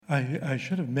I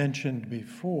should have mentioned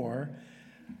before,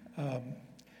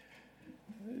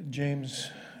 James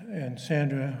and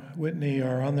Sandra Whitney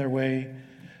are on their way,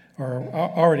 or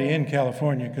already in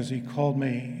California, because he called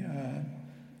me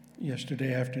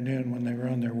yesterday afternoon when they were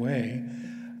on their way.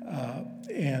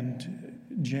 And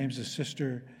James's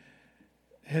sister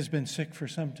has been sick for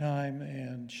some time,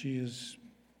 and she is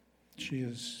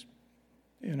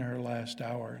in her last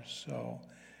hours. So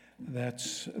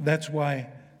that's why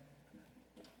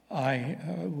I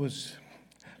was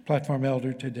platform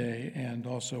elder today, and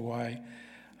also why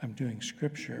I'm doing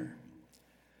scripture.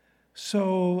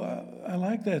 So I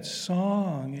like that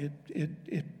song.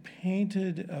 It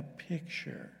painted a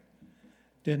picture,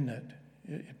 didn't it?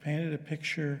 It painted a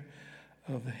picture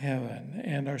of heaven.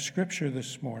 And our scripture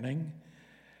this morning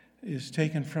is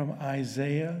taken from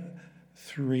Isaiah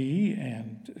 3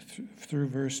 and through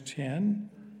verse 35,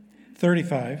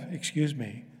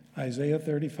 Isaiah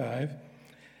 35.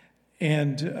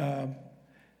 And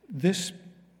this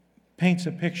paints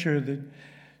a picture that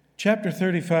chapter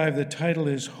 35, the title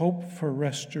is Hope for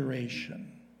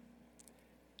Restoration.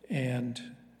 And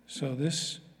so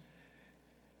this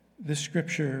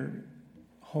scripture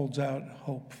holds out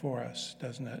hope for us,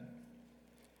 doesn't it?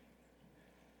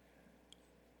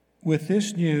 With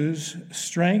this news,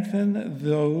 strengthen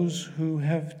those who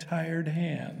have tired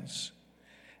hands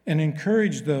and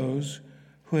encourage those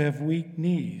who have weak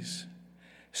knees.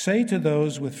 Say to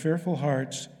those with fearful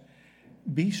hearts,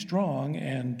 be strong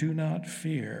and do not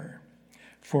fear,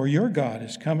 for your God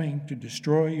is coming to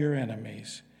destroy your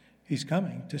enemies. He's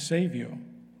coming to save you.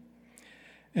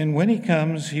 And when he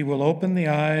comes, he will open the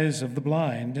eyes of the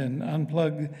blind and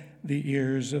unplug the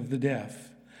ears of the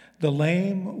deaf. The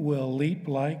lame will leap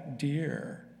like a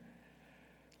deer,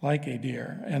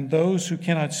 and those who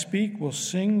cannot speak will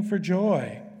sing for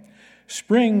joy.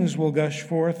 Springs will gush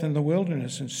forth in the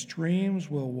wilderness, and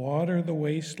streams will water the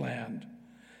wasteland.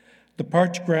 The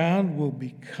parched ground will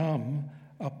become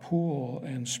a pool,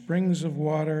 and springs of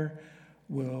water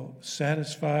will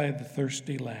satisfy the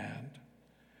thirsty land.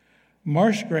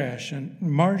 Marsh grass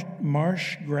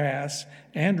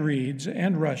and reeds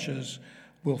and rushes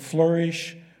will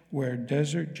flourish where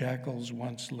desert jackals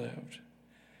once lived.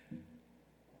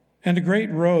 And a great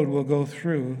road will go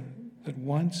through that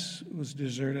once was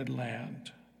deserted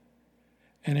land,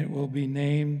 and it will be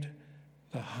named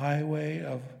the Highway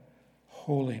of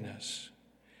Holiness.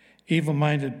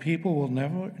 Evil-minded people will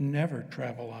never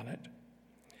travel on it.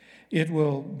 It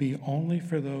will be only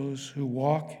for those who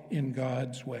walk in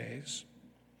God's ways.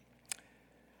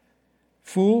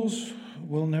 Fools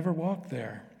will never walk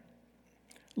there.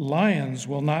 Lions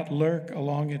will not lurk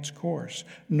along its course,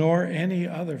 nor any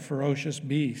other ferocious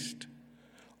beast.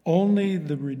 Only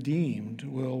the redeemed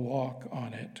will walk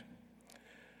on it.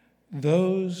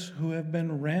 Those who have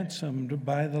been ransomed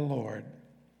by the Lord.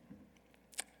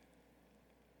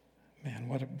 Man,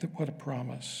 what a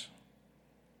promise.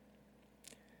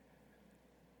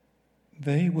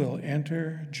 They will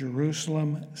enter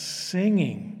Jerusalem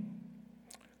singing,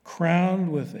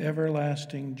 crowned with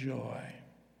everlasting joy.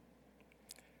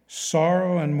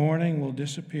 Sorrow and mourning will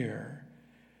disappear,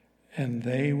 and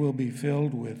they will be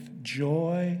filled with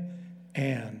joy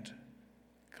and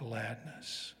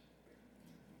gladness.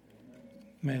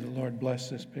 May the Lord bless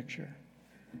this picture.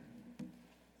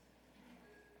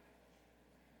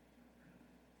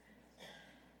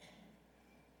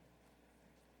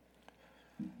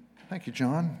 Thank you,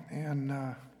 John,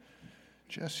 and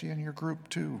Jesse and your group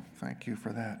too. Thank you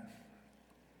for that.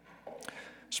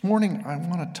 This morning, I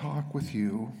want to talk with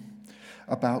you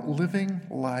about living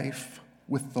life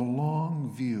with the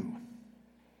long view.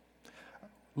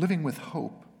 Living with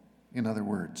hope, in other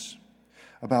words.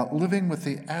 About living with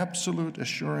the absolute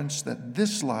assurance that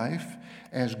this life,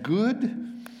 as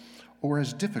good or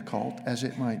as difficult as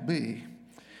it might be,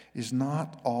 is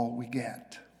not all we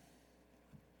get.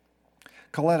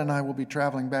 Colette and I will be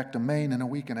traveling back to Maine in a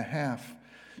week and a half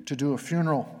to do a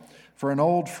funeral for an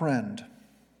old friend,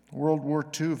 World War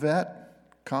II vet,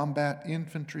 combat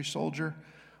infantry soldier,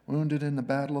 wounded in the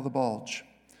Battle of the Bulge.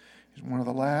 He's one of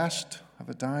the last of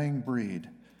a dying breed.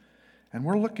 And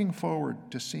we're looking forward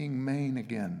to seeing Maine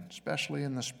again, especially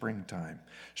in the springtime.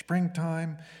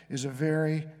 Springtime is a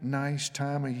very nice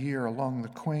time of year along the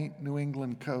quaint New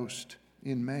England coast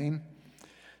in Maine.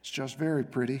 It's just very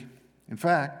pretty. In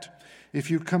fact, if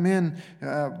you come in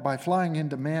by flying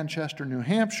into Manchester, New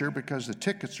Hampshire, because the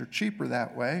tickets are cheaper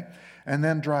that way, and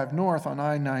then drive north on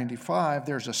I-95,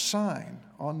 there's a sign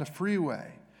on the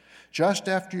freeway. Just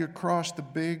after you cross the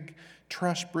big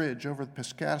truss bridge over the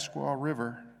Piscataqua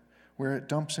River, where it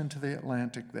dumps into the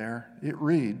Atlantic there, it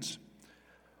reads,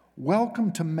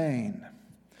 "Welcome to Maine,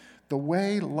 the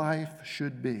way life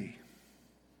should be.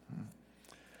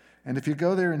 And if you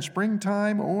go there in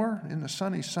springtime or in the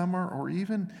sunny summer or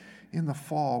even in the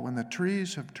fall, when the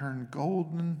trees have turned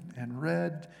golden and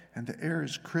red and the air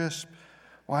is crisp,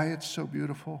 why, it's so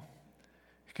beautiful.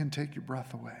 It can take your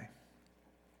breath away.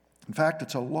 In fact,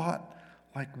 it's a lot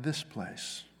like this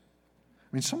place.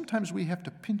 I mean, sometimes we have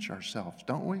to pinch ourselves,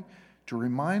 don't we? To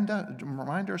remind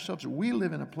ourselves that we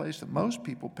live in a place that most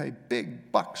people pay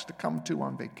big bucks to come to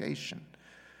on vacation.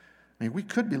 I mean, we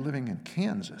could be living in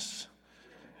Kansas.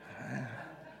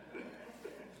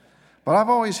 But I've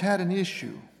always had an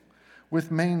issue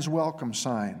with Maine's welcome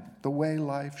sign, the way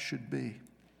life should be.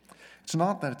 It's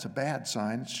not that it's a bad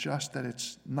sign, it's just that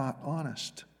it's not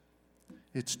honest.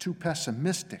 It's too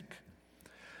pessimistic.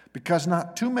 Because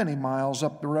not too many miles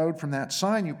up the road from that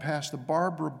sign, you pass the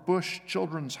Barbara Bush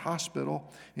Children's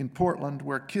Hospital in Portland,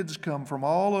 where kids come from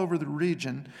all over the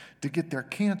region to get their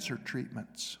cancer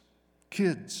treatments.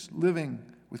 Kids living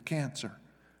with cancer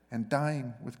and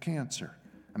dying with cancer.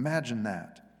 Imagine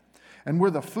that. And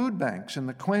where the food banks in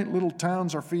the quaint little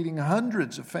towns are feeding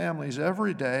hundreds of families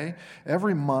every day,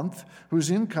 every month,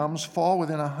 whose incomes fall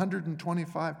within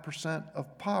 125%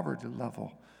 of poverty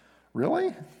level.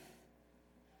 Really?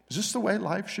 Is this the way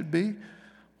life should be?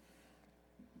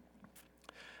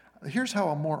 Here's how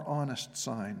a more honest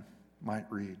sign might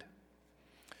read.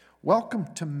 Welcome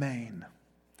to Maine,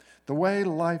 the way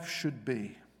life should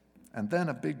be. And then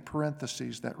a big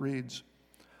parenthesis that reads,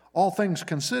 all things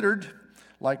considered,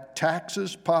 like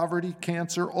taxes, poverty,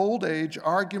 cancer, old age,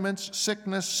 arguments,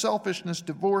 sickness, selfishness,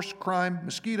 divorce, crime,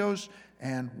 mosquitoes,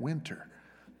 and winter.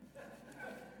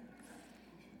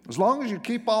 As long as you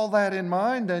keep all that in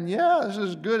mind, then yeah, this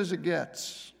is as good as it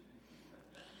gets.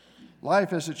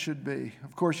 Life as it should be.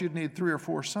 Of course, you'd need 3 or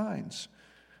 4 signs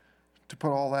to put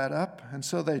all that up, and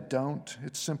so they don't.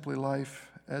 It's simply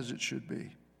life as it should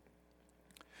be.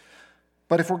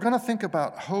 But if we're going to think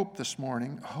about hope this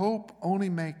morning, hope only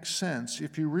makes sense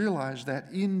if you realize that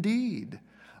indeed,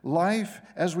 life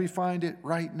as we find it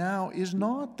right now is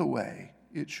not the way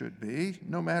it should be,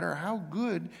 no matter how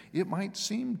good it might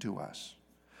seem to us.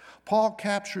 Paul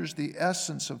captures the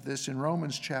essence of this in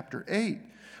Romans chapter 8,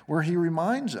 where he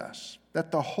reminds us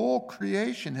that the whole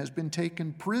creation has been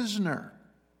taken prisoner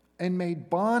and made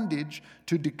bondage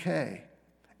to decay,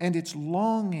 and it's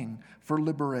longing for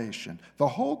liberation. The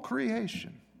whole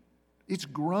creation, it's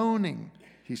groaning,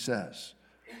 he says.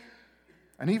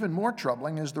 And even more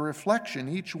troubling is the reflection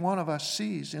each one of us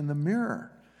sees in the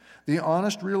mirror. The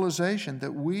honest realization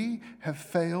that we have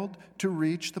failed to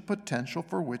reach the potential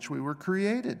for which we were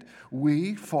created.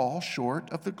 We fall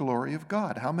short of the glory of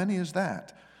God. How many is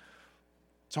that?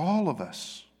 It's all of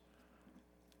us.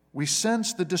 We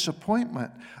sense the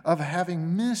disappointment of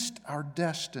having missed our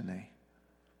destiny.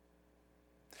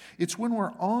 It's when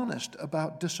we're honest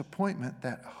about disappointment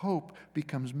that hope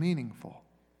becomes meaningful.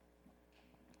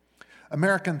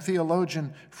 American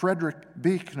theologian Frederick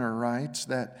Buechner writes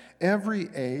that every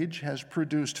age has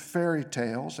produced fairy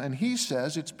tales, and he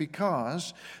says it's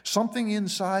because something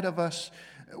inside of us,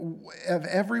 of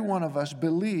every one of us,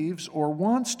 believes or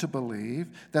wants to believe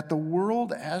that the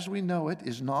world as we know it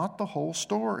is not the whole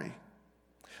story.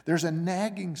 There's a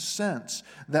nagging sense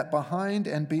that behind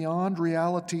and beyond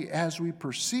reality as we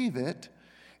perceive it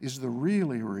is the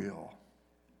really real.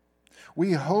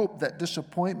 We hope that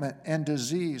disappointment and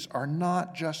disease are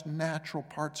not just natural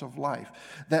parts of life,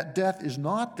 that death is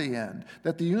not the end,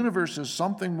 that the universe is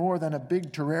something more than a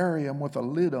big terrarium with a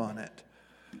lid on it.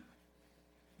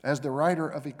 As the writer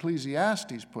of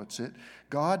Ecclesiastes puts it,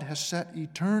 God has set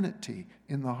eternity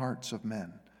in the hearts of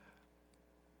men.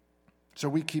 So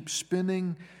we keep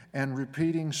spinning and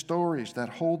repeating stories that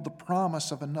hold the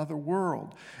promise of another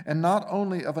world, and not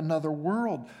only of another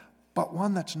world, but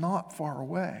one that's not far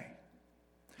away.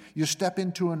 You step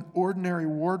into an ordinary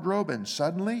wardrobe and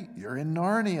suddenly you're in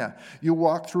Narnia. You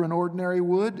walk through an ordinary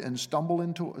wood and stumble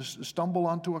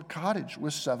onto a cottage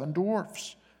with 7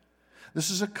 dwarfs. This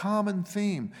is a common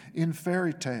theme in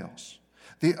fairy tales.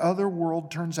 The other world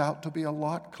turns out to be a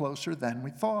lot closer than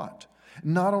we thought.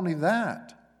 Not only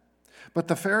that, but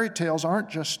the fairy tales aren't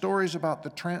just stories about the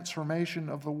transformation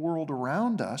of the world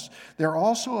around us. They're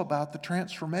also about the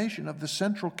transformation of the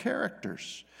central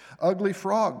characters. Ugly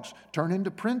frogs turn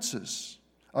into princes.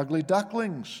 Ugly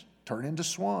ducklings turn into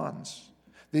swans.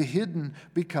 The hidden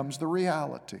becomes the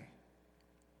reality.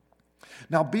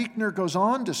 Now, Buechner goes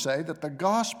on to say that the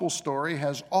gospel story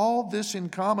has all this in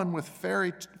common with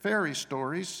fairy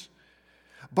stories,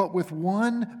 but with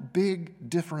one big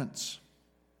difference.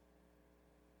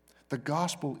 The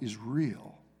gospel is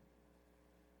real.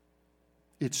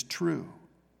 It's true.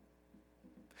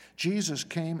 Jesus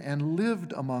came and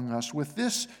lived among us with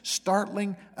this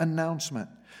startling announcement.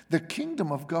 The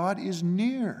kingdom of God is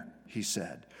near, he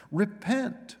said.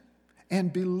 Repent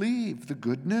and believe the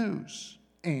good news.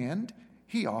 And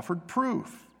he offered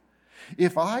proof.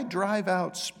 If I drive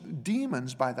out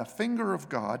demons by the finger of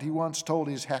God, he once told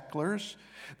his hecklers,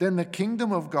 then the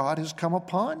kingdom of God has come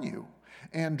upon you.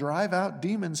 And drive out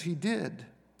demons he did,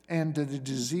 and the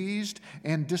diseased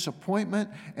and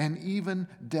disappointment and even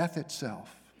death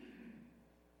itself.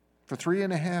 For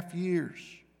 3.5 years,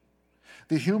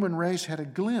 the human race had a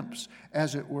glimpse,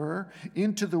 as it were,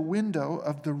 into the window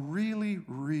of the really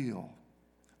real,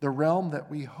 the realm that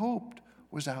we hoped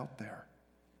was out there.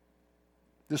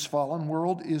 This fallen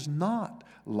world is not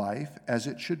life as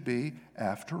it should be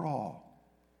after all.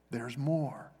 There's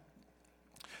more.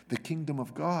 The kingdom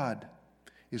of God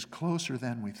is closer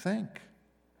than we think.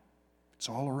 It's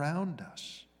all around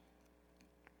us.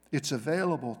 It's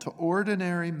available to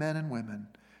ordinary men and women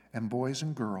and boys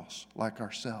and girls like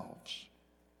ourselves.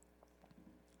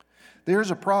 There's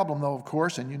a problem, though, of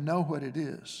course, and you know what it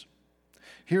is.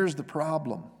 Here's the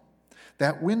problem.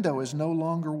 That window is no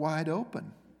longer wide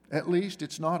open. At least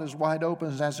it's not as wide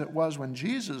open as it was when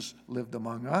Jesus lived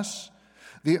among us.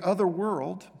 The other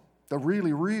world, the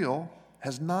really real,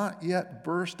 has not yet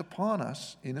burst upon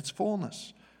us in its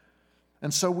fullness.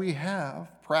 And so we have,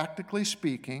 practically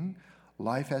speaking,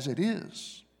 life as it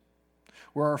is,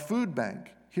 where our food bank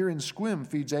here in Sequim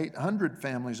feeds 800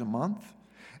 families a month,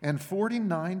 and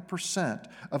 49%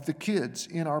 of the kids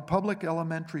in our public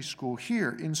elementary school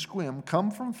here in Sequim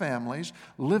come from families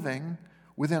living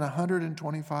within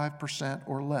 125%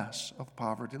 or less of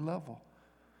poverty level.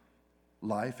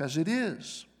 Life as it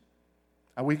is.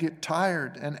 And we get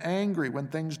tired and angry when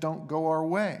things don't go our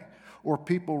way, or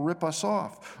people rip us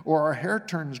off, or our hair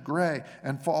turns gray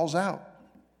and falls out,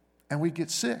 and we get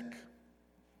sick,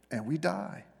 and we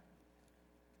die.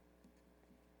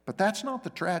 But that's not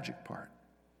the tragic part.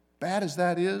 Bad as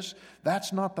that is,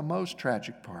 that's not the most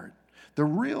tragic part. The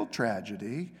real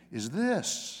tragedy is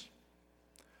this.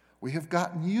 We have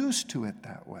gotten used to it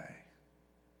that way.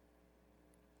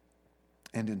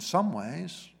 And in some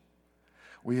ways,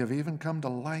 we have even come to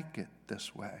like it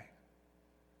this way.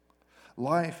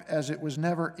 Life, as it was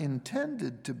never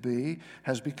intended to be,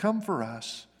 has become for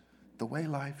us the way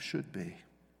life should be.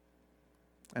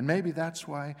 And maybe that's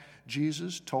why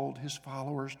Jesus told his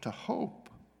followers to hope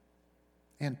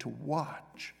and to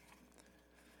watch.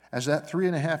 As that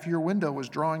 3.5-year window was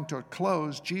drawing to a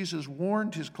close, Jesus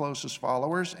warned his closest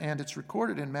followers, and it's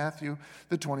recorded in Matthew,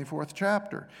 the 24th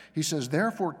chapter. He says,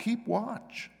 "Therefore keep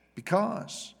watch,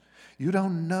 because you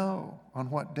don't know on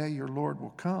what day your Lord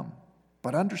will come.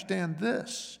 But understand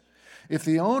this, if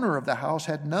the owner of the house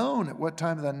had known at what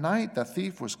time of the night the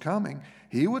thief was coming,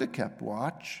 he would have kept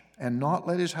watch and not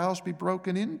let his house be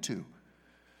broken into.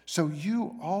 So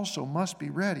you also must be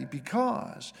ready,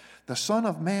 because the Son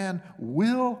of Man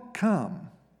will come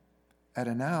at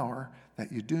an hour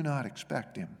that you do not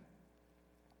expect him."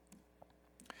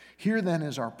 Here then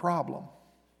is our problem.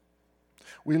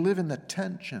 We live in the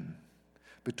tension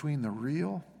between the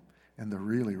real and the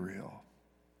really real.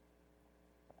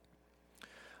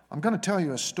 I'm going to tell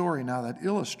you a story now that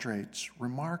illustrates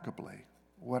remarkably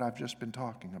what I've just been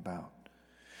talking about.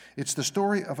 It's the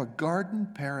story of a garden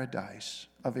paradise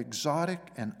of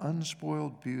exotic and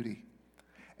unspoiled beauty.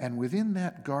 And within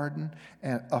that garden,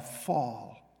 a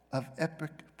fall of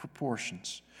epic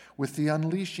proportions with the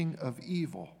unleashing of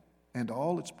evil and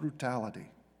all its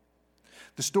brutality.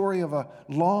 The story of a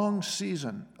long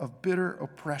season of bitter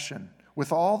oppression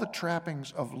with all the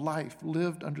trappings of life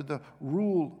lived under the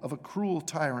rule of a cruel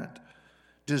tyrant,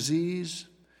 disease,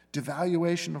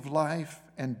 devaluation of life,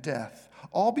 and death,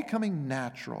 all becoming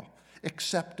natural,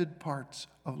 accepted parts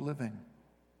of living.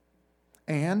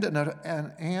 And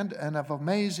of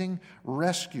amazing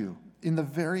rescue in the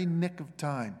very nick of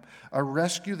time, a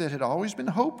rescue that had always been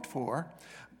hoped for,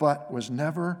 but was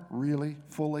never really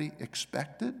fully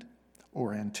expected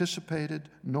or anticipated,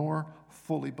 nor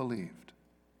fully believed.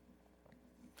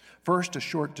 First, a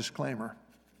short disclaimer.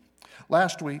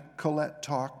 Last week, Colette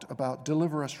talked about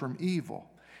deliver us from evil.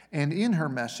 And in her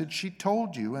message, she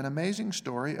told you an amazing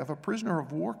story of a prisoner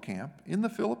of war camp in the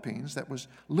Philippines that was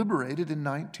liberated in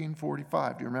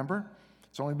 1945. Do you remember?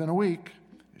 It's only been a week.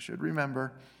 You should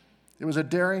remember. It was a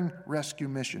daring rescue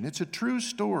mission. It's a true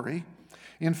story.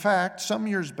 In fact, some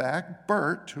years back,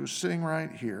 Bert, who's sitting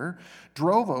right here,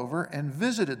 drove over and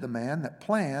visited the man that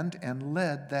planned and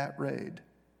led that raid,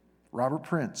 Robert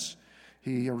Prince.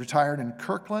 He retired in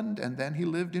Kirkland, and then he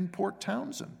lived in Port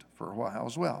Townsend for a while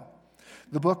as well.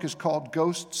 The book is called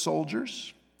Ghost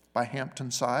Soldiers, by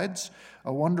Hampton Sides.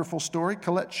 A wonderful story.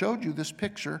 Colette showed you this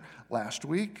picture last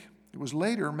week. It was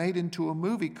later made into a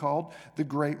movie called The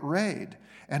Great Raid.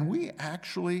 And we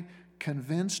actually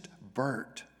convinced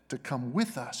Bert to come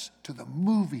with us to the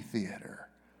movie theater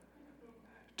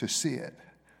to see it.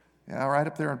 Yeah, right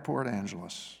up there in Port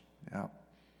Angeles. Yeah.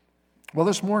 Well,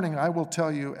 this morning I will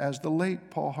tell you, as the late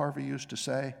Paul Harvey used to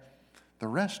say, the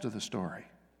rest of the story,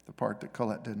 the part that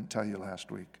Colette didn't tell you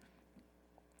last week.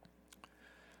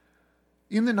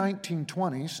 In the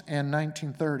 1920s and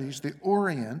 1930s, the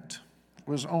Orient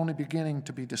was only beginning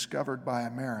to be discovered by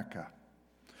America.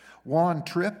 Juan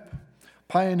Trippe,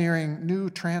 pioneering new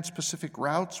trans-Pacific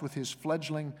routes with his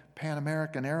fledgling Pan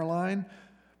American airline,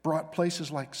 brought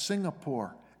places like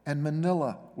Singapore and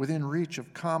Manila within reach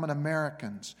of common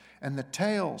Americans, and the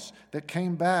tales that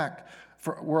came back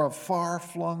were of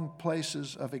far-flung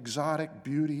places of exotic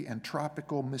beauty and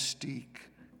tropical mystique,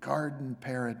 garden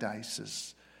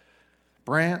paradises.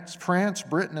 France,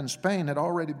 Britain, and Spain had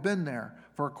already been there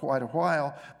for quite a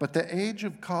while, but the age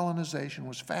of colonization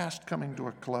was fast coming to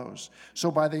a close. So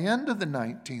by the end of the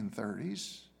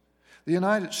 1930s, the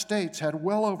United States had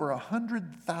well over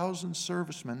 100,000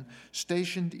 servicemen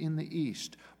stationed in the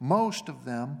East, most of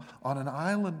them on an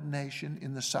island nation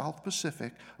in the South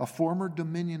Pacific, a former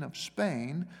dominion of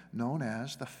Spain known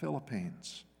as the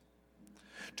Philippines.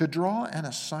 To draw an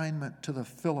assignment to the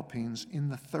Philippines in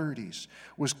the 30s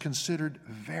was considered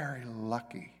very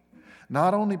lucky,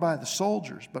 not only by the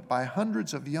soldiers, but by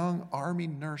hundreds of young Army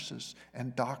nurses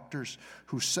and doctors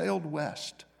who sailed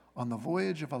west on the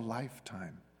voyage of a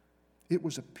lifetime. It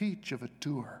was a peach of a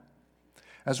tour.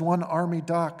 As one Army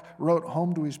doc wrote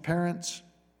home to his parents,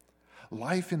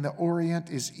 life in the Orient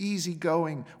is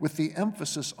easygoing with the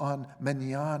emphasis on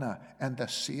mañana and the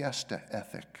siesta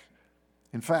ethic.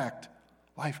 In fact,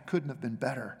 life couldn't have been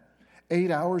better. 8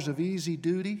 hours of easy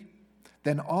duty,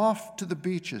 then off to the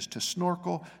beaches to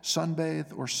snorkel,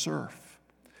 sunbathe, or surf.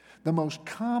 The most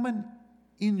common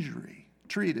injury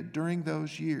treated during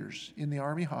those years in the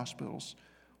Army hospitals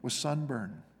was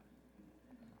sunburn.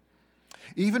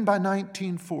 Even by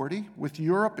 1940, with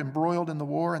Europe embroiled in the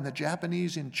war and the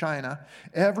Japanese in China,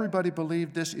 everybody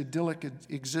believed this idyllic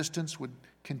existence would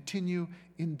continue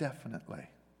indefinitely.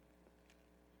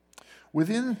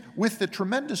 With the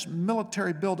tremendous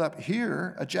military buildup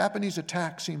here, a Japanese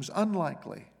attack seems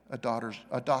unlikely, a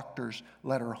doctor's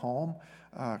letter home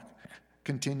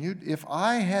continued. If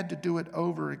I had to do it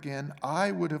over again,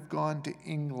 I would have gone to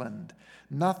England.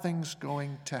 Nothing's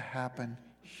going to happen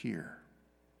here.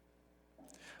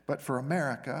 But for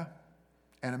America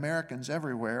and Americans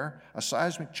everywhere, a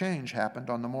seismic change happened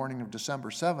on the morning of December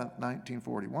 7th,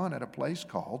 1941, at a place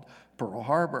called Pearl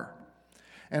Harbor.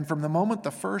 And from the moment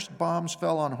the first bombs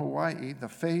fell on Hawaii, the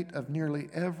fate of nearly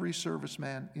every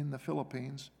serviceman in the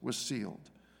Philippines was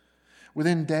sealed.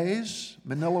 Within days,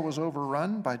 Manila was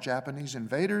overrun by Japanese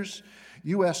invaders.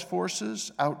 U.S.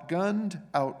 forces, outgunned,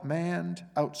 outmanned,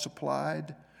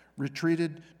 outsupplied,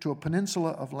 retreated to a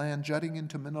peninsula of land jutting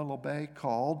into Manila Bay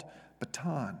called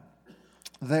Bataan.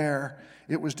 There,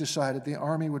 it was decided the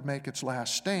Army would make its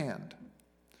last stand.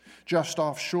 Just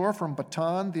offshore from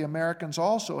Bataan, the Americans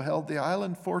also held the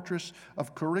island fortress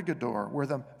of Corregidor, where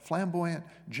the flamboyant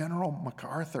General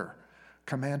MacArthur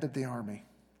commanded the army.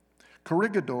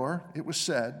 Corregidor, it was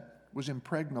said, was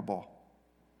impregnable.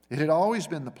 It had always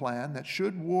been the plan that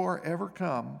should war ever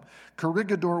come,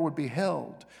 Corregidor would be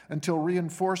held until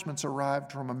reinforcements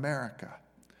arrived from America.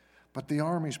 But the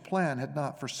Army's plan had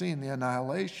not foreseen the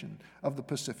annihilation of the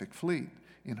Pacific Fleet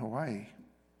in Hawaii.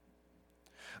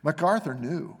 MacArthur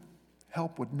knew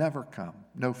help would never come.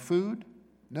 No food,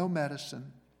 no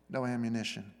medicine, no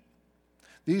ammunition.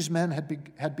 These men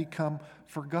had become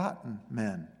forgotten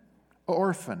men,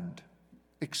 orphaned,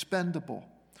 expendable,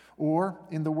 or,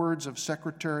 in the words of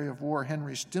Secretary of War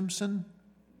Henry Stimson,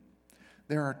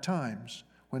 there are times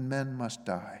when men must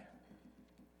die.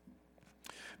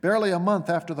 Barely a month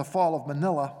after the fall of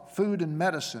Manila, food and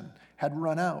medicine had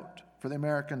run out for the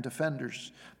American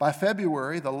defenders. By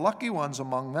February, the lucky ones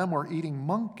among them were eating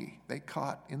monkey they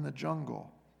caught in the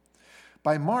jungle.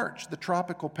 By March, the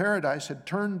tropical paradise had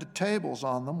turned the tables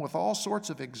on them with all sorts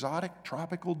of exotic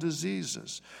tropical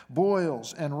diseases.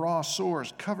 Boils and raw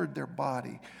sores covered their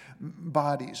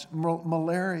bodies.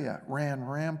 Malaria ran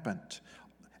rampant,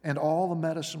 and all the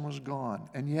medicine was gone.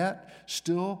 And yet,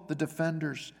 still the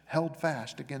defenders held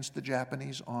fast against the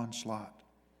Japanese onslaught.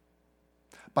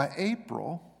 By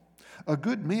April, a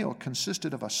good meal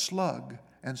consisted of a slug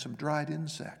and some dried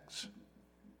insects.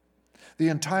 The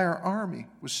entire army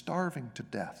was starving to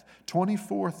death.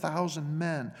 24,000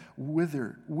 men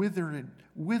withered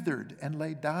and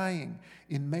lay dying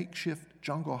in makeshift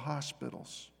jungle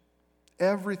hospitals.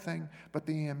 Everything but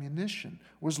the ammunition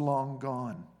was long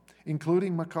gone,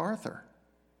 including MacArthur.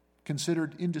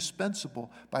 Considered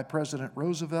indispensable by President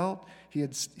Roosevelt, he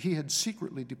had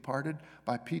secretly departed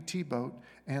by PT boat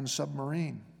and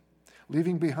submarine,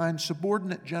 leaving behind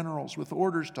subordinate generals with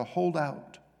orders to hold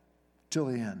out till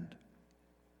the end.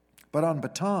 But on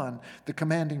Bataan, the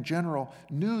commanding general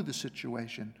knew the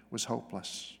situation was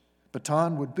hopeless.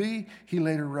 Bataan would be, he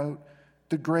later wrote,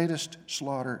 the greatest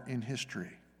slaughter in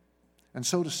history. And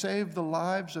so, to save the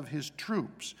lives of his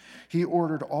troops, he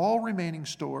ordered all remaining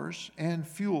stores and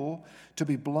fuel to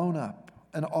be blown up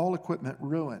and all equipment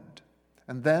ruined.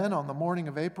 And then, on the morning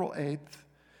of April 8th,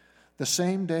 the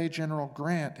same day General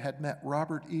Grant had met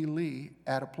Robert E. Lee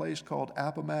at a place called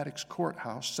Appomattox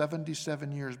Courthouse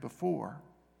 77 years before,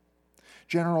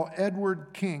 General Edward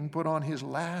King put on his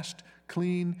last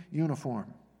clean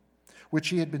uniform, which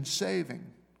he had been saving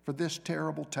for this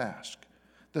terrible task,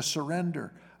 the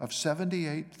surrender of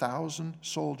 78,000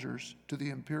 soldiers to the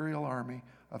Imperial Army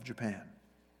of Japan.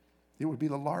 It would be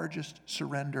the largest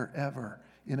surrender ever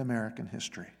in American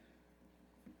history.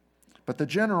 But the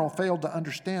general failed to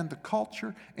understand the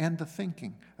culture and the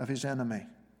thinking of his enemy.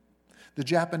 The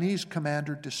Japanese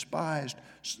commander despised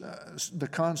the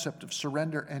concept of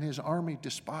surrender, and his army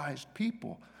despised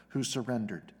people who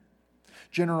surrendered.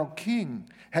 General King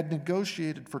had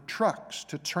negotiated for trucks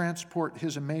to transport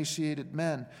his emaciated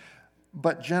men,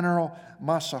 but General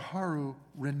Masaharu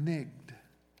reneged.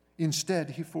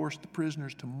 Instead, he forced the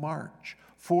prisoners to march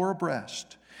 4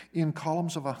 abreast in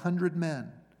columns of 100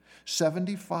 men,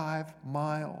 75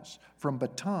 miles from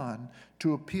Bataan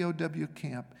to a POW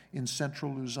camp in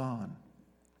central Luzon.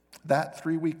 That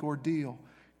 3-week ordeal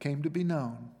came to be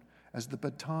known as the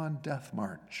Bataan Death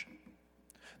March.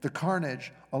 The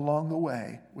carnage along the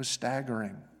way was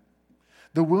staggering.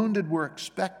 The wounded were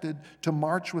expected to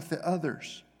march with the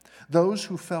others. Those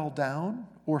who fell down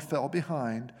or fell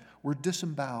behind were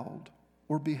disemboweled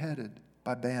or beheaded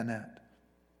by bayonet.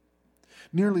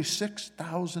 Nearly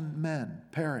 6,000 men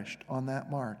perished on that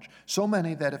march, so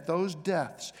many that if those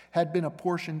deaths had been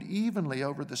apportioned evenly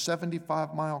over the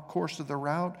 75-mile course of the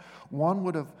route, one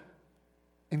would have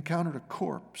encountered a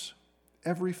corpse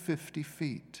every 50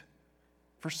 feet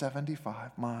for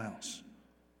 75 miles.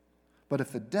 But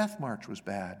if the death march was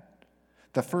bad,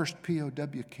 the first POW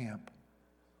camp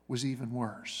was even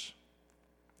worse.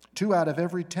 2 out of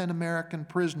every 10 American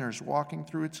prisoners walking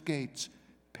through its gates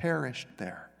perished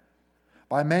there.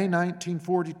 By May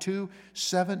 1942,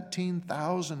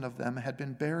 17,000 of them had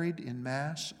been buried in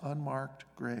mass, unmarked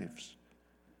graves.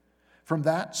 From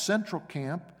that central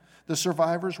camp, the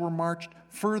survivors were marched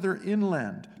further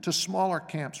inland to smaller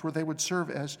camps where they would serve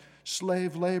as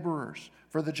slave laborers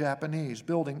for the Japanese,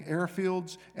 building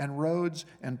airfields and roads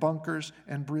and bunkers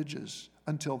and bridges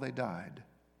until they died.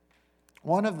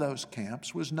 One of those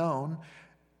camps was known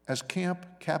as Camp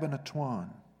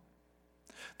Cabanatuan.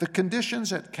 The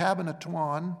conditions at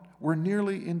Cabanatuan were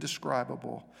nearly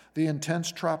indescribable. The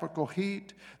intense tropical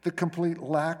heat, the complete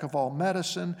lack of all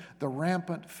medicine, the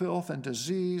rampant filth and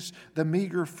disease, the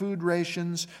meager food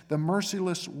rations, the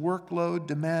merciless workload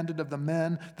demanded of the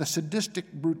men, the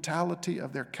sadistic brutality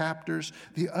of their captors,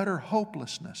 the utter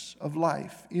hopelessness of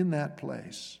life in that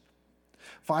place.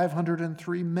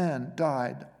 503 men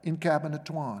died in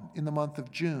Cabanatuan in the month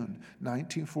of June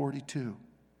 1942.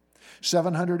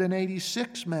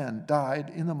 786 men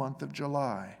died in the month of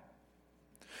July.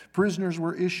 Prisoners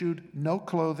were issued no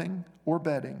clothing or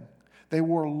bedding. They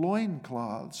wore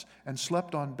loincloths and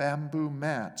slept on bamboo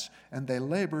mats, and they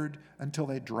labored until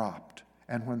they dropped.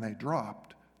 And when they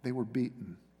dropped, they were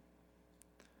beaten.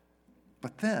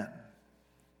 But then,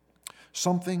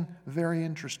 something very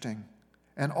interesting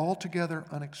and altogether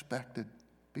unexpected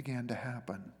began to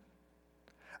happen.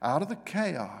 Out of the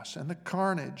chaos and the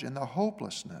carnage and the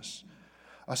hopelessness,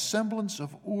 a semblance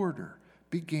of order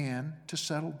began to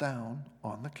settle down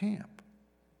on the camp.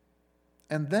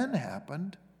 And then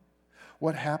happened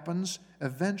what happens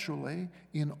eventually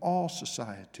in all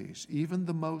societies, even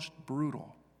the most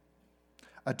brutal.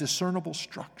 A discernible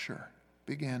structure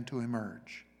began to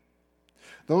emerge.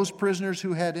 Those prisoners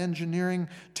who had engineering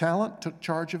talent took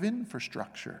charge of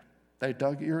infrastructure. They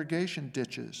dug irrigation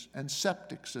ditches and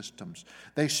septic systems.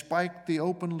 They spiked the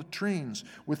open latrines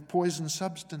with poison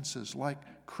substances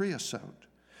like creosote.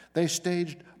 They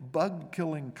staged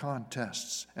bug-killing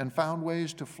contests and found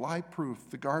ways to fly-proof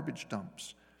the garbage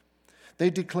dumps. They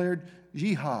declared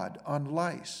jihad on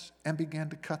lice and began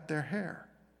to cut their hair.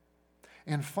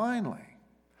 And finally,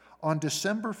 on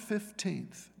December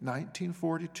 15th,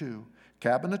 1942,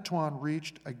 Cabanatuan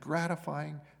reached a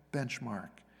gratifying benchmark,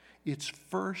 its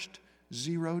first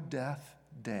zero-death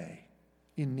day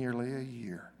in nearly a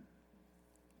year.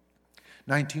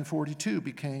 1942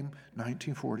 became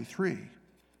 1943.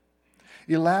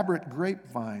 Elaborate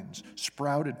grapevines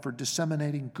sprouted for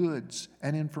disseminating goods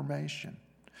and information.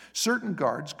 Certain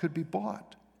guards could be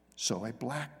bought, so a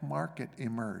black market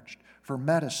emerged for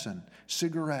medicine,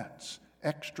 cigarettes,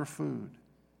 extra food.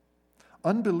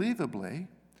 Unbelievably,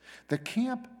 the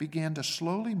camp began to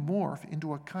slowly morph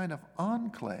into a kind of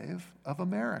enclave of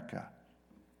America.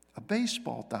 A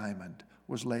baseball diamond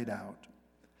was laid out.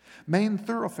 Main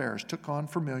thoroughfares took on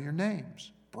familiar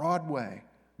names: Broadway,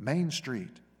 Main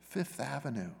Street, Fifth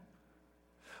Avenue.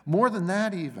 More than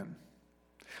that even,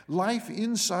 life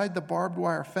inside the barbed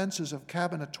wire fences of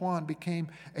Cabanatuan became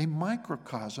a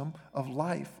microcosm of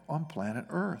life on planet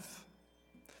Earth.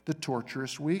 The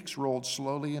torturous weeks rolled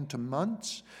slowly into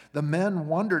months. The men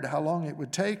wondered how long it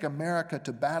would take America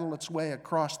to battle its way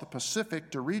across the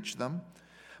Pacific to reach them.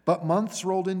 But months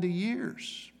rolled into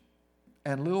years.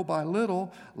 And little by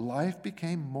little, life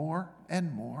became more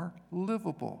and more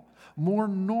livable, more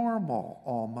normal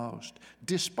almost,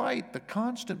 despite the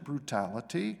constant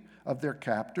brutality of their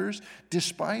captors,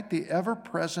 despite the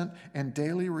ever-present and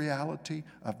daily reality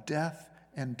of death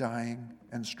and dying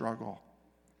and struggle.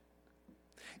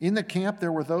 In the camp,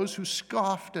 there were those who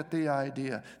scoffed at the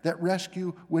idea that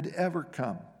rescue would ever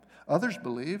come. Others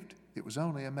believed it was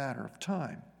only a matter of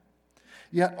time.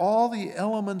 Yet all the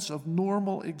elements of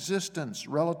normal existence,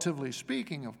 relatively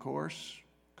speaking, of course,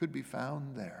 could be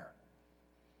found there.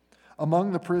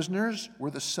 Among the prisoners were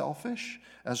the selfish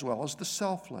as well as the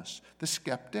selfless, the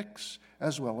skeptics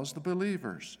as well as the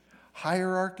believers.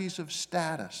 Hierarchies of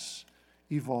status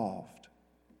evolved.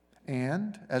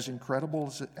 And, as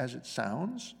incredible as it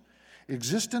sounds,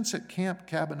 existence at Camp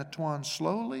Cabanatuan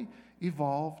slowly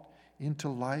evolved into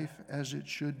life as it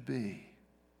should be.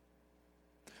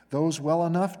 Those well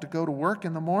enough to go to work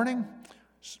in the morning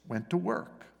went to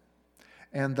work.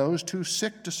 And those too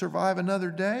sick to survive another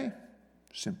day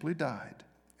simply died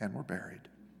and were buried.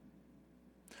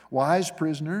 Wise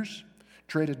prisoners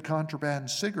traded contraband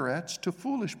cigarettes to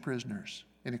foolish prisoners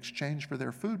in exchange for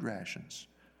their food rations.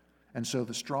 And so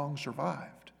the strong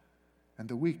survived and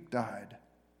the weak died.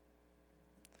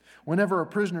 Whenever a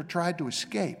prisoner tried to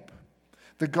escape,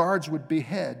 the guards would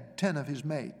behead 10 of his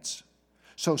mates.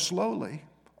 So slowly,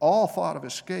 all thought of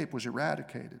escape was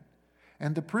eradicated.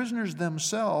 And the prisoners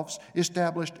themselves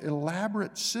established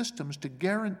elaborate systems to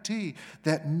guarantee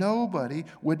that nobody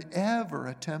would ever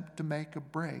attempt to make a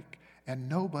break, and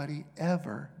nobody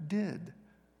ever did.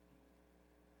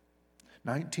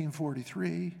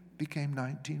 1943 became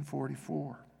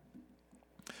 1944.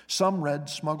 Some read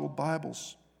smuggled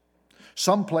Bibles.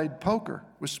 Some played poker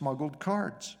with smuggled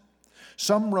cards.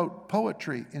 Some wrote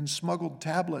poetry in smuggled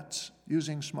tablets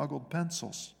using smuggled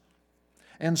pencils.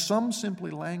 And some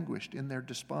simply languished in their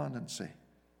despondency.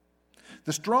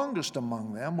 The strongest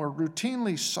among them were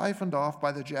routinely siphoned off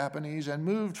by the Japanese and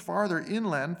moved farther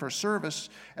inland for service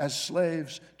as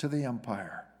slaves to the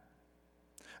empire.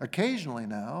 Occasionally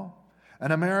now,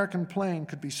 an American plane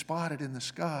could be spotted in the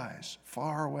skies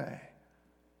far away.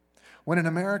 When an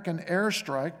American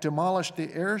airstrike demolished the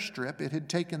airstrip it had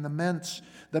taken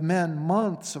the men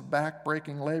months of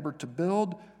backbreaking labor to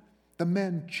build, the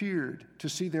men cheered to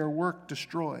see their work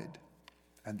destroyed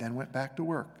and then went back to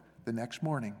work the next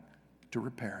morning to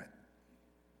repair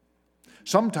it.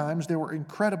 Sometimes there were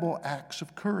incredible acts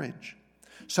of courage,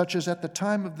 such as at the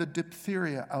time of the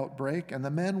diphtheria outbreak and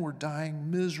the men were dying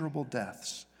miserable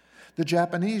deaths. The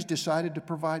Japanese decided to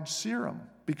provide serum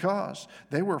because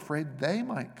they were afraid they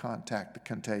might contact the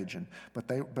contagion,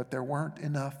 but there weren't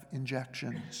enough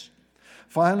injections.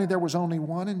 Finally, there was only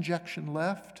one injection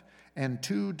left, and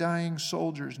 2 dying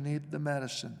soldiers needed the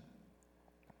medicine.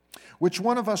 "Which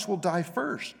one of us will die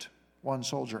first?" one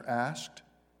soldier asked.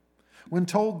 When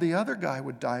told the other guy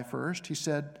would die first, he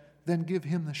said, "Then give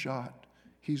him the shot.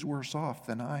 He's worse off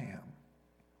than I am."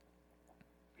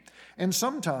 And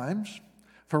sometimes,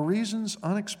 for reasons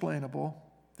unexplainable,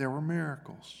 there were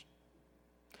miracles.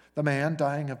 The man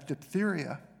dying of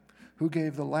diphtheria, who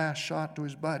gave the last shot to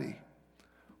his buddy,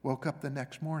 woke up the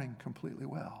next morning completely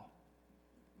well.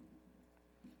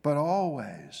 But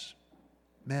always,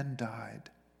 men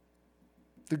died.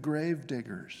 The grave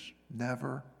diggers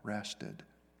never rested.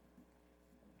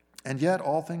 And yet,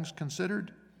 all things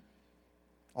considered,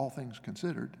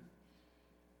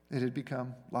 it had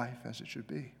become life as it should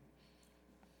be.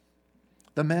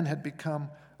 The men had become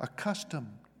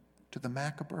accustomed to the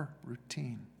macabre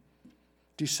routine,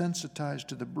 desensitized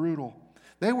to the brutal.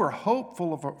 They were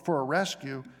hopeful for a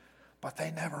rescue, but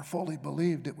they never fully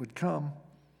believed it would come.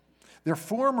 Their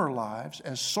former lives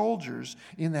as soldiers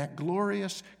in that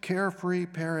glorious, carefree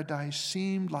paradise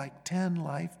seemed like 10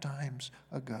 lifetimes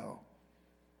ago.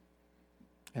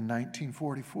 And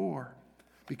 1944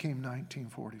 became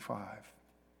 1945.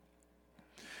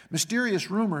 Mysterious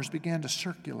rumors began to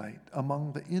circulate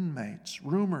among the inmates,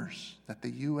 rumors that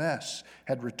the U.S.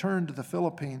 had returned to the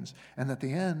Philippines and that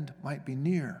the end might be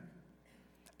near,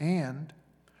 and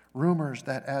rumors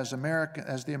that as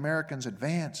the Americans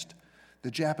advanced,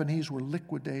 the Japanese were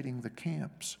liquidating the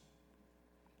camps,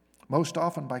 most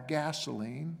often by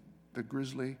gasoline. The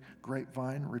Grizzly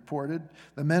Grapevine reported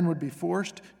the men would be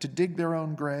forced to dig their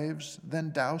own graves,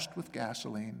 then doused with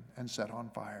gasoline and set on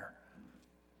fire.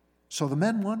 So the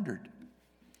men wondered,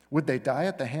 would they die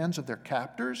at the hands of their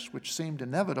captors, which seemed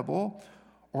inevitable,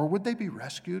 or would they be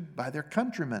rescued by their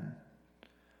countrymen?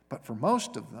 But for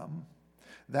most of them,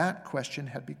 that question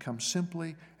had become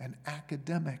simply an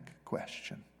academic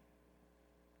question.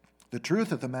 The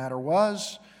truth of the matter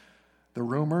was, the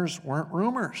rumors weren't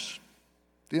rumors.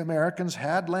 The Americans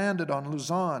had landed on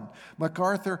Luzon.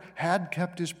 MacArthur had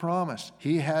kept his promise.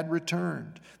 He had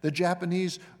returned. The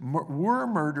Japanese were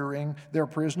murdering their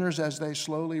prisoners as they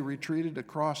slowly retreated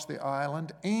across the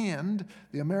island, and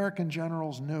the American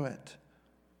generals knew it.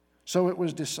 So it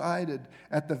was decided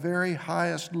at the very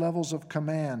highest levels of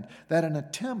command that an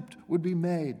attempt would be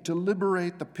made to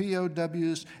liberate the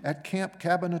POWs at Camp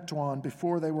Cabanatuan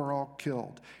before they were all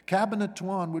killed.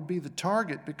 Cabanatuan would be the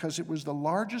target because it was the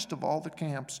largest of all the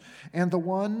camps and the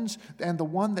one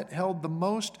that held the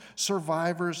most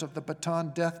survivors of the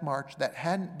Bataan Death March that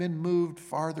hadn't been moved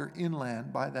farther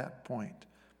inland by that point.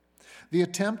 The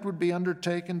attempt would be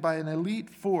undertaken by an elite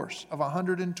force of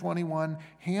 121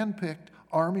 hand-picked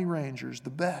Army Rangers, the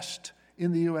best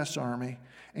in the U.S. Army,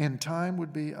 and time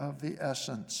would be of the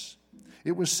essence.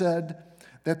 It was said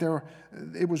that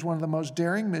it was one of the most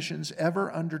daring missions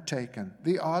ever undertaken.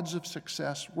 The odds of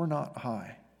success were not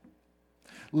high.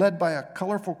 Led by a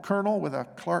colorful colonel with a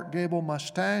Clark Gable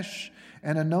mustache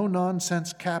and a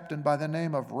no-nonsense captain by the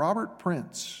name of Robert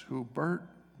Prince, who Bert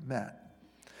met.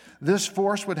 This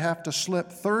force would have to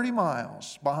slip 30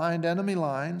 miles behind enemy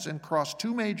lines and cross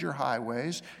two major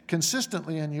highways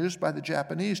consistently in use by the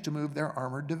Japanese to move their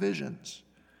armored divisions.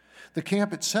 The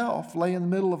camp itself lay in the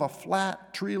middle of a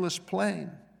flat, treeless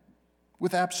plain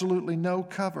with absolutely no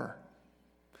cover.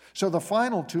 So the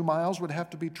final 2 miles would have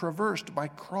to be traversed by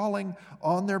crawling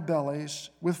on their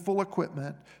bellies with full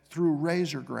equipment through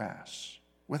razor grass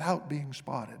without being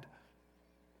spotted.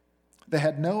 They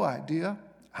had no idea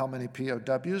how many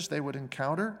POWs they would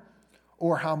encounter,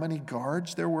 or how many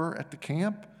guards there were at the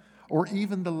camp, or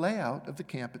even the layout of the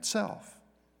camp itself.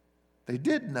 They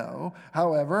did know,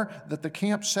 however, that the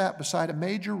camp sat beside a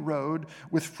major road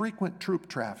with frequent troop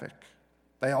traffic.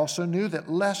 They also knew that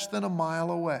less than a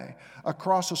mile away,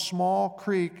 across a small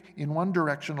creek in one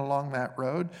direction along that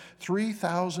road,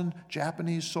 3,000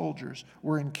 Japanese soldiers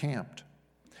were encamped.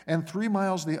 And 3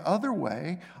 miles the other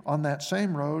way on that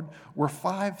same road were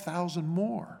 5,000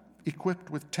 more, equipped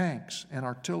with tanks and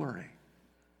artillery.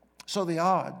 So the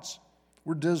odds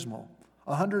were dismal.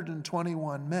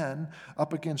 121 men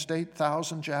up against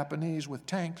 8,000 Japanese with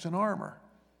tanks and armor.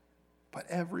 But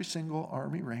every single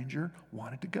Army Ranger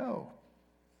wanted to go.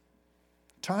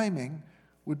 Timing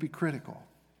would be critical.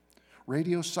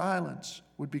 Radio silence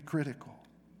would be critical.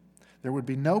 There would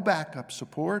be no backup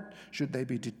support should they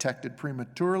be detected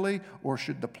prematurely or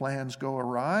should the plans go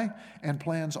awry, and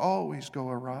plans always go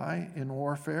awry in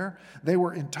warfare. They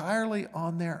were entirely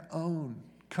on their own,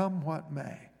 come what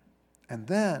may. And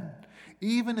then,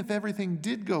 even if everything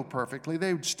did go perfectly,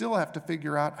 they would still have to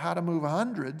figure out how to move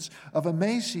hundreds of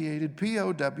emaciated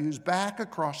POWs back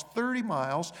across 30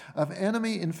 miles of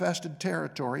enemy-infested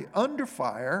territory under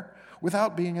fire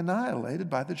without being annihilated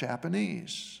by the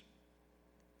Japanese.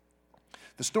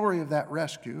 The story of that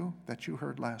rescue that you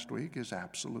heard last week is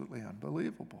absolutely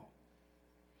unbelievable.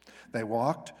 They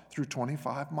walked through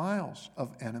 25 miles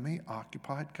of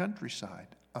enemy-occupied countryside,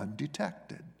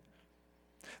 undetected.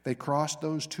 They crossed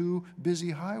those two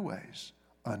busy highways,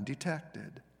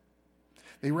 undetected.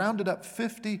 They rounded up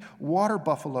 50 water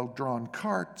buffalo-drawn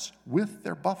carts with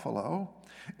their buffalo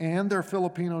and their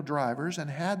Filipino drivers and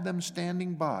had them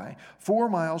standing by 4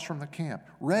 miles from the camp,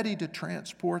 ready to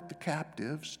transport the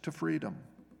captives to freedom.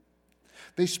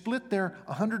 They split their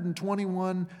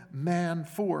 121-man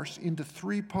force into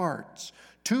 3 parts,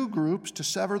 2 groups to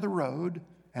sever the road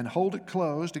and hold it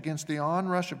closed against the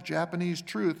onrush of Japanese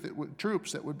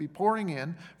troops that would be pouring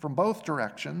in from both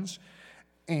directions,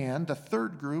 and a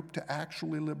 3rd group to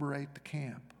actually liberate the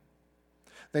camp.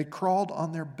 They crawled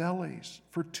on their bellies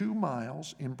for 2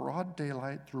 miles in broad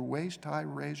daylight through waist-high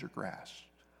razor grass,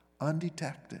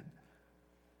 undetected.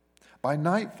 By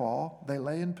nightfall, they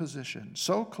lay in position,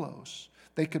 so close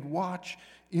they could watch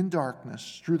in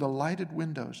darkness through the lighted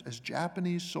windows as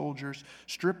Japanese soldiers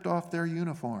stripped off their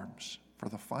uniforms for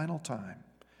the final time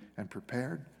and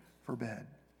prepared for bed.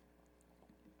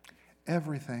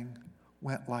 Everything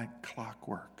went like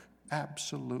clockwork,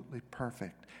 absolutely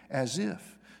perfect, as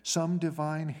if some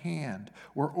divine hand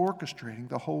were orchestrating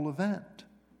the whole event,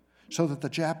 so that the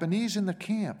Japanese in the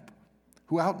camp,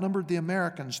 who outnumbered the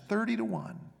Americans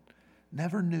 30-1,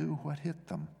 never knew what hit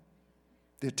them.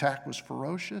 The attack was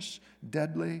ferocious,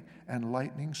 deadly, and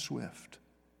lightning swift.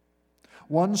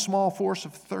 One small force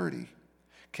of 30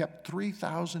 kept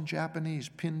 3,000 Japanese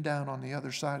pinned down on the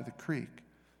other side of the creek.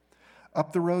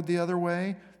 Up the road the other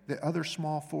way, the other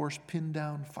small force pinned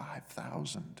down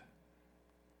 5,000.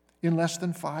 In less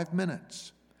than 5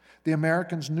 minutes, the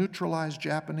Americans neutralized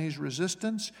Japanese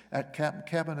resistance at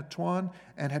Cabanatuan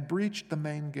and had breached the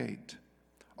main gate.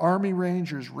 Army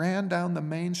Rangers ran down the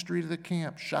main street of the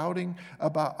camp, shouting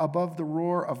above the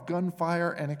roar of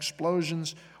gunfire and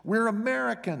explosions, "We're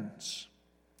Americans!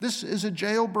 This is a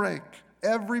jailbreak!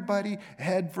 Everybody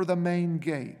head for the main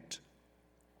gate!"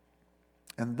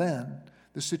 And then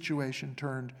the situation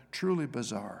turned truly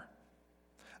bizarre.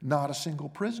 Not a single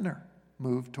prisoner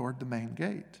moved toward the main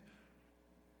gate.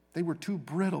 They were too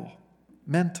brittle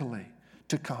mentally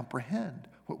to comprehend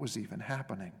what was even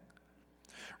happening.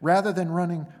 Rather than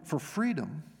running for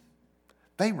freedom,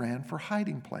 they ran for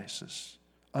hiding places,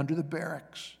 under the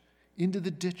barracks, into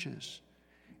the ditches,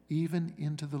 even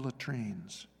into the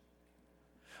latrines.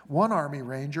 One Army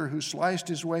Ranger who sliced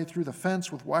his way through the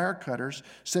fence with wire cutters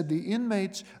said the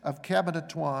inmates of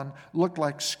Cabanatuan looked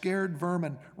like scared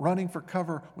vermin running for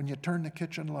cover when you turn the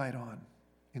kitchen light on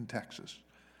in Texas.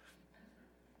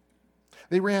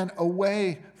 They ran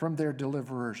away from their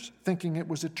deliverers, thinking it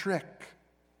was a trick,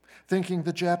 thinking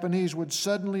the Japanese would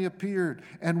suddenly appear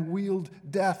and wield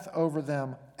death over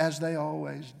them, as they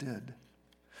always did.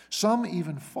 Some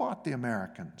even fought the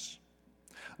Americans.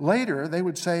 Later, they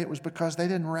would say it was because they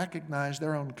didn't recognize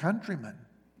their own countrymen.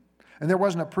 And there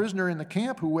wasn't a prisoner in the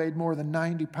camp who weighed more than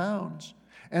 90 pounds.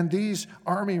 And these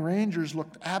Army Rangers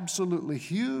looked absolutely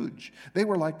huge. They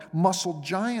were like muscled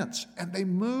giants, and they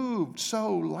moved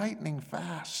so lightning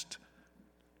fast.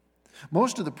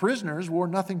 Most of the prisoners wore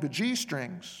nothing but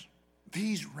G-strings.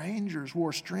 These Rangers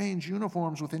wore strange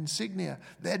uniforms with insignia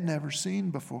they'd never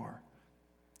seen before.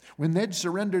 When they'd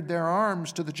surrendered their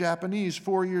arms to the Japanese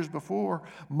 4 years before,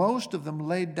 most of them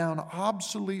laid down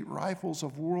obsolete rifles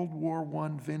of World War I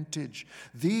vintage.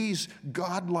 These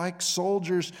godlike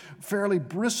soldiers fairly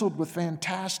bristled with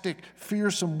fantastic,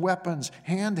 fearsome weapons,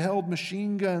 handheld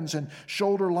machine guns, and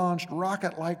shoulder-launched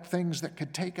rocket-like things that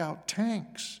could take out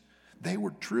tanks. They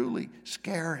were truly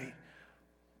scary.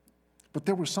 But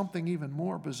there was something even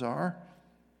more bizarre.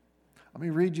 Let me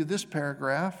read you this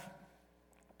paragraph.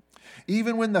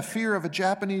 Even when the fear of a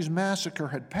Japanese massacre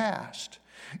had passed,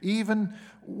 even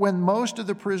when most of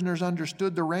the prisoners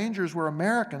understood the Rangers were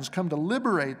Americans come to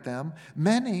liberate them,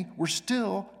 many were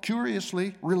still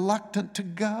curiously reluctant to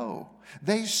go.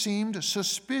 They seemed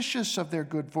suspicious of their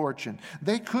good fortune.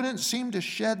 They couldn't seem to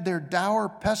shed their dour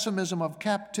pessimism of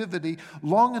captivity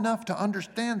long enough to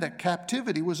understand that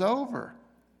captivity was over.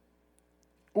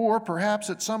 Or perhaps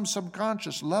at some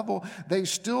subconscious level, they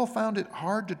still found it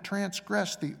hard to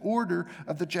transgress the order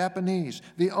of the Japanese,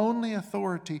 the only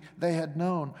authority they had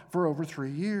known for over 3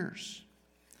 years.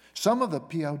 Some of the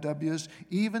POWs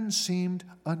even seemed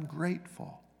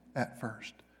ungrateful at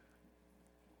first.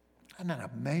 Isn't that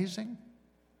amazing?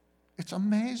 It's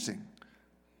amazing.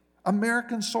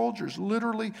 American soldiers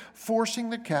literally forcing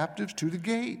the captives to the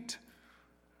gate.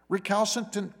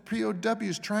 Recalcitrant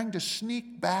POWs trying to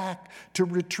sneak back to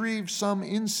retrieve some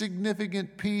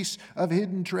insignificant piece of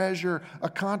hidden treasure, a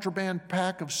contraband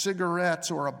pack of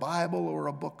cigarettes or a Bible or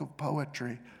a book of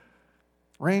poetry.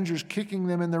 Rangers kicking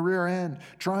them in the rear end,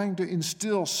 trying to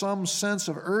instill some sense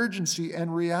of urgency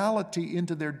and reality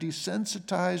into their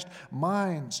desensitized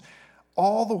minds.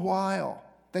 All the while,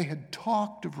 they had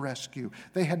talked of rescue.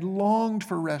 They had longed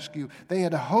for rescue. They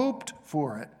had hoped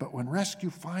for it. But when rescue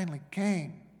finally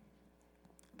came,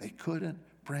 they couldn't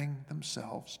bring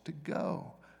themselves to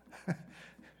go.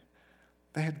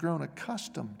 They had grown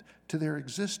accustomed to their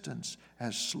existence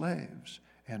as slaves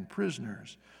and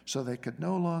prisoners, so they could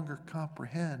no longer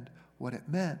comprehend what it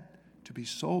meant to be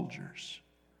soldiers.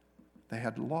 They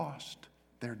had lost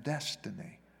their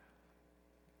destiny.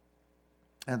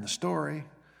 And the story,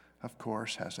 of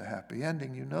course, has a happy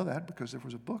ending. You know that because there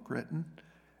was a book written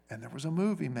and there was a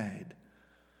movie made.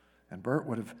 And Bert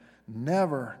would have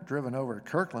never driven over to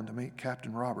Kirkland to meet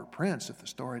Captain Robert Prince if the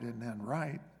story didn't end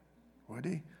right, would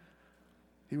he?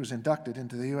 He was inducted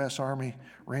into the U.S. Army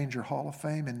Ranger Hall of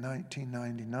Fame in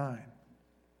 1999.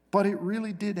 But it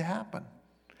really did happen.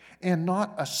 And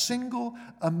not a single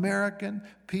American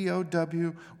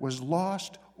POW was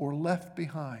lost or left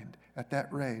behind at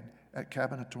that raid at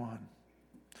Cabanatuan.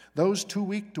 Those too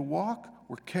weak to walk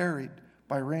were carried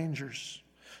by Rangers.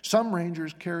 Some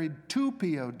Rangers carried 2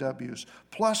 POWs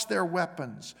plus their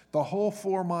weapons the whole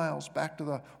 4 miles back to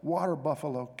the Water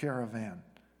Buffalo caravan.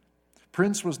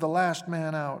 Prince was the last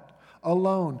man out.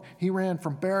 Alone, he ran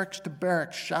from barracks to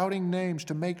barracks, shouting names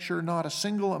to make sure not a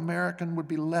single American would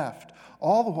be left,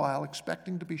 all the while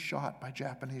expecting to be shot by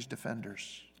Japanese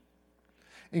defenders.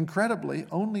 Incredibly,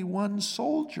 only 1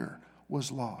 soldier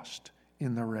was lost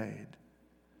in the raid,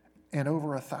 and over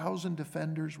 1,000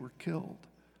 defenders were killed.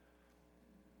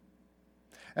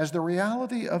 As the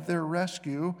reality of their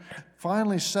rescue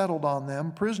finally settled on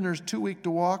them, prisoners too weak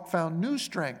to walk found new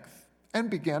strength and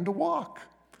began to walk.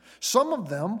 Some of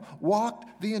them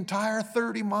walked the entire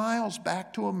 30 miles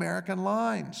back to American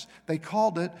lines. They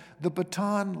called it the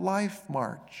Bataan Life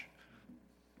March.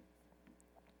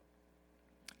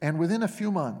 And within a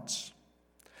few months,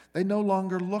 they no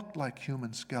longer looked like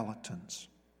human skeletons.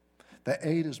 They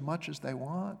ate as much as they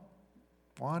wanted,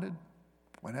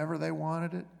 whenever they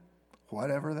wanted it,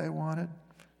 whatever they wanted,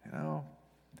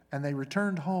 and they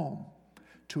returned home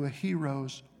to a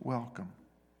hero's welcome.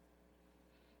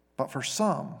 But for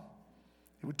some,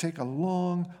 it would take a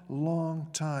long, long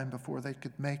time before they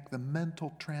could make the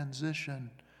mental transition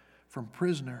from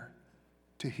prisoner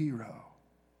to hero.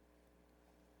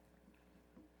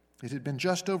 It had been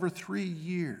just over 3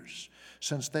 years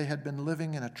since they had been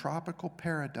living in a tropical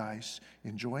paradise,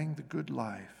 enjoying the good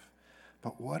life.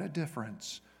 But what a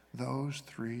difference those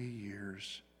 3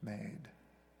 years made.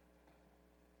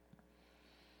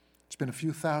 It's been a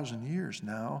few thousand years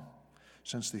now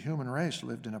since the human race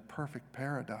lived in a perfect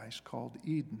paradise called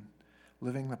Eden,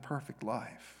 living the perfect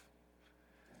life.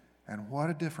 And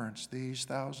what a difference these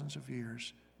thousands of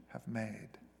years have made.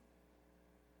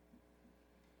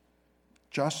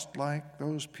 Just like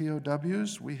those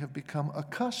POWs, we have become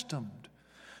accustomed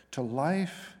to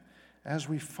life as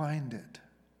we find it.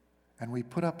 And we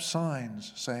put up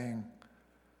signs saying,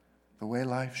 the way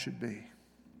life should be.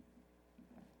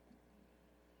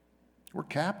 We're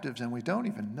captives and we don't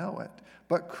even know it.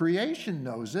 But creation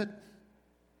knows it.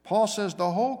 Paul says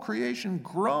the whole creation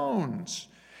groans.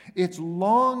 It's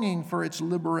longing for its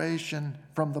liberation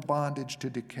from the bondage to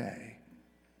decay.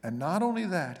 And not only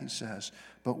that, he says,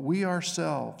 but we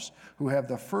ourselves, who have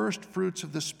the first fruits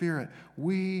of the Spirit,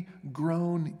 we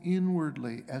groan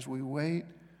inwardly as we wait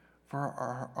for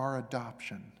our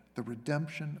adoption, the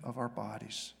redemption of our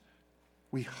bodies.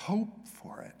 We hope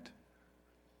for it.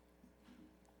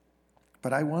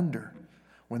 But I wonder,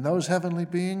 when those heavenly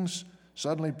beings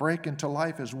suddenly break into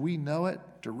life as we know it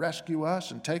to rescue us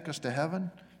and take us to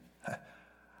heaven,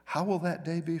 how will that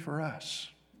day be for us?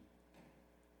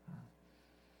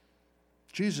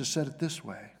 Jesus said it this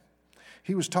way.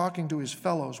 He was talking to his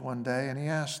fellows one day and he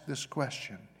asked this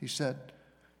question. He said,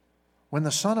 when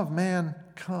the Son of Man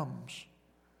comes,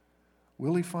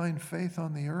 will he find faith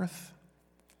on the earth?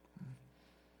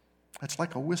 It's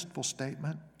like a wistful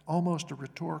statement, almost a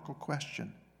rhetorical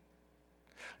question.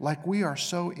 Like we are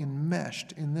so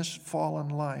enmeshed in this fallen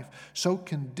life, so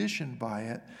conditioned by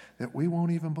it, that we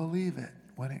won't even believe it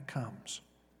when it comes.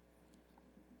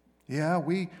 Yeah,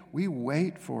 we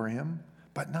wait for him,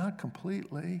 but not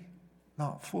completely,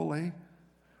 not fully.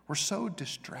 We're so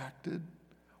distracted.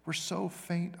 We're so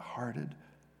faint-hearted.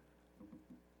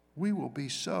 We will be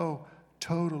so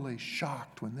totally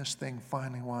shocked when this thing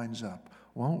finally winds up,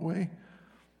 won't we?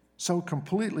 So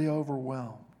completely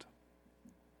overwhelmed.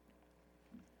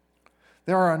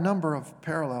 There are a number of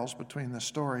parallels between the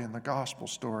story and the gospel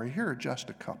story. Here are just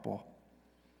a couple.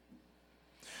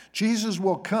 Jesus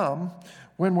will come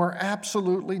when we're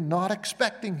absolutely not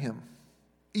expecting him,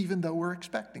 even though we're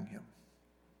expecting him.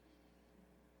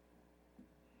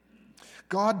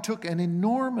 God took an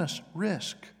enormous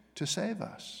risk to save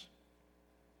us.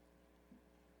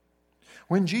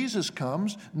 When Jesus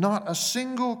comes, not a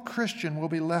single Christian will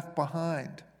be left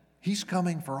behind. He's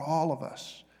coming for all of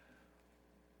us.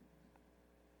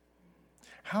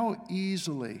 How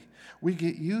easily we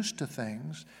get used to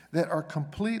things that are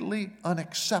completely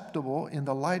unacceptable in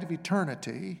the light of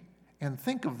eternity and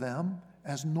think of them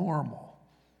as normal.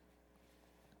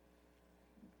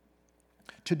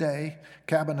 Today,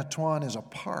 Cabanatuan is a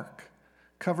park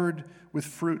covered with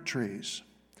fruit trees.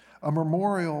 A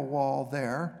memorial wall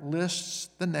there lists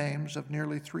the names of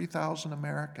nearly 3,000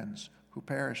 Americans who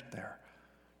perished there.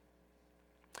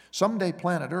 Someday,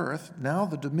 planet Earth, now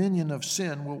the dominion of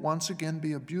sin, will once again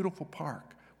be a beautiful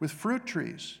park with fruit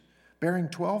trees, bearing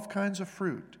 12 kinds of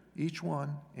fruit, each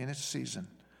one in its season.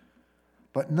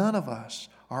 But none of us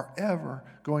are ever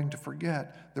going to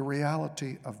forget the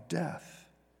reality of death.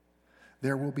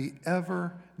 There will be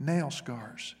ever nail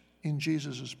scars in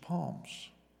Jesus' palms,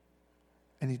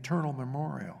 an eternal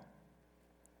memorial.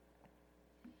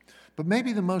 But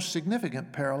maybe the most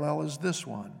significant parallel is this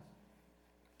one.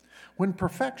 When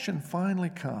perfection finally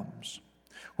comes,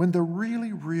 when the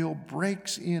really real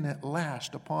breaks in at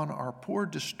last upon our poor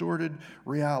distorted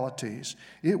realities,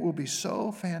 it will be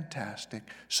so fantastic,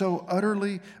 so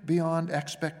utterly beyond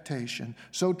expectation,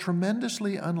 so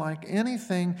tremendously unlike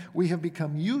anything we have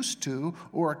become used to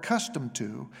or accustomed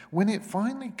to. When it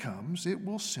finally comes, it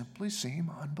will simply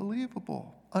seem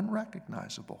unbelievable,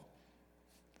 unrecognizable.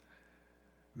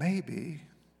 Maybe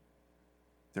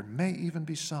there may even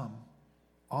be some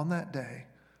on that day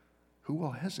who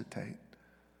will hesitate.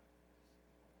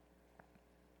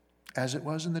 As it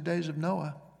was in the days of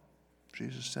Noah,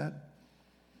 Jesus said.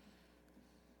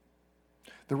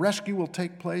 The rescue will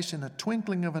take place in a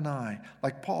twinkling of an eye.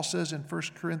 Like Paul says in 1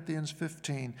 Corinthians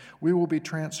 15, we will be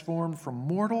transformed from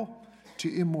mortal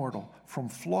to immortal, from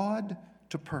flawed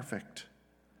to perfect.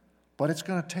 But it's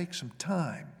going to take some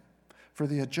time for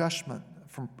the adjustment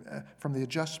from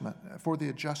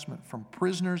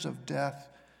prisoners of death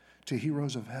to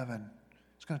heroes of heaven.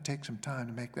 It's going to take some time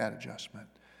to make that adjustment.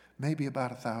 Maybe about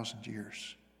 1,000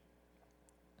 years.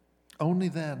 Only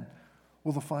then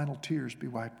will the final tears be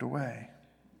wiped away.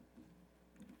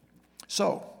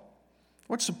 So,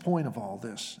 what's the point of all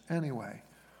this anyway?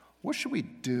 What should we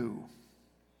do?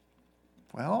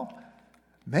 Well,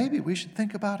 maybe we should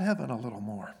think about heaven a little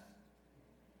more.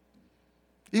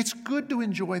 It's good to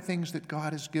enjoy things that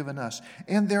God has given us.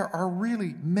 And there are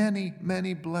really many,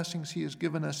 many blessings He has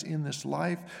given us in this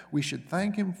life. We should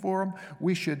thank Him for them.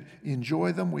 We should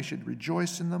enjoy them. We should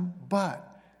rejoice in them.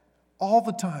 But all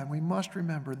the time, we must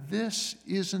remember this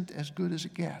isn't as good as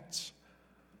it gets.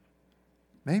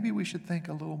 Maybe we should think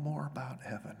a little more about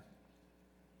heaven.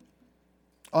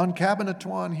 On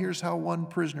Cabanatuan, here's how one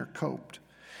prisoner coped.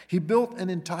 He built an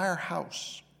entire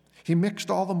house. He mixed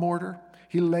all the mortar.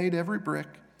 He laid every brick.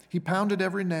 He pounded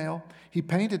every nail. He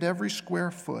painted every square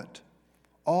foot,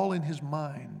 all in his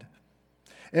mind.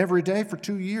 Every day for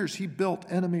 2 years, he built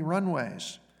enemy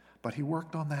runways, but he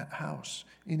worked on that house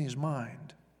in his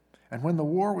mind. And when the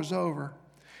war was over,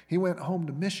 he went home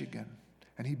to Michigan,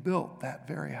 and he built that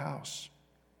very house.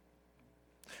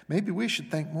 Maybe we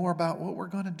should think more about what we're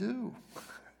going to do.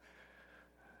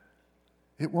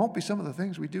 It won't be some of the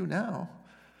things we do now.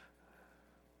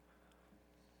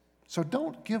 So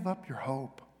don't give up your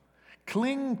hope.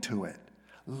 Cling to it.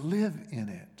 Live in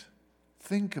it.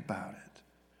 Think about it.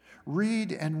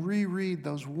 Read and reread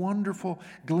those wonderful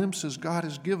glimpses God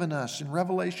has given us in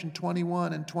Revelation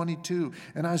 21 and 22,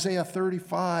 and Isaiah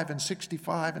 35 and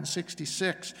 65 and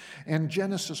 66, and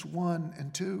Genesis 1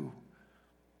 and 2.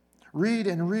 Read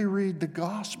and reread the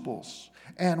Gospels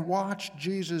and watch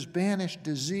Jesus banish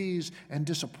disease and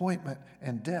disappointment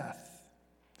and death.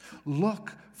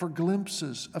 Look for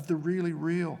glimpses of the really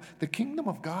real. The kingdom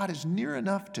of God is near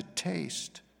enough to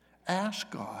taste. Ask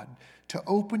God to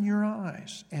open your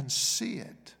eyes and see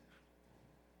it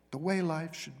the way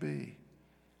life should be.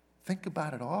 Think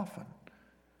about it often,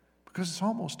 because it's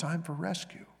almost time for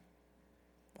rescue.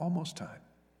 Almost time.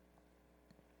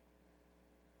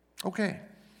 Okay,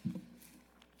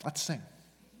 let's sing.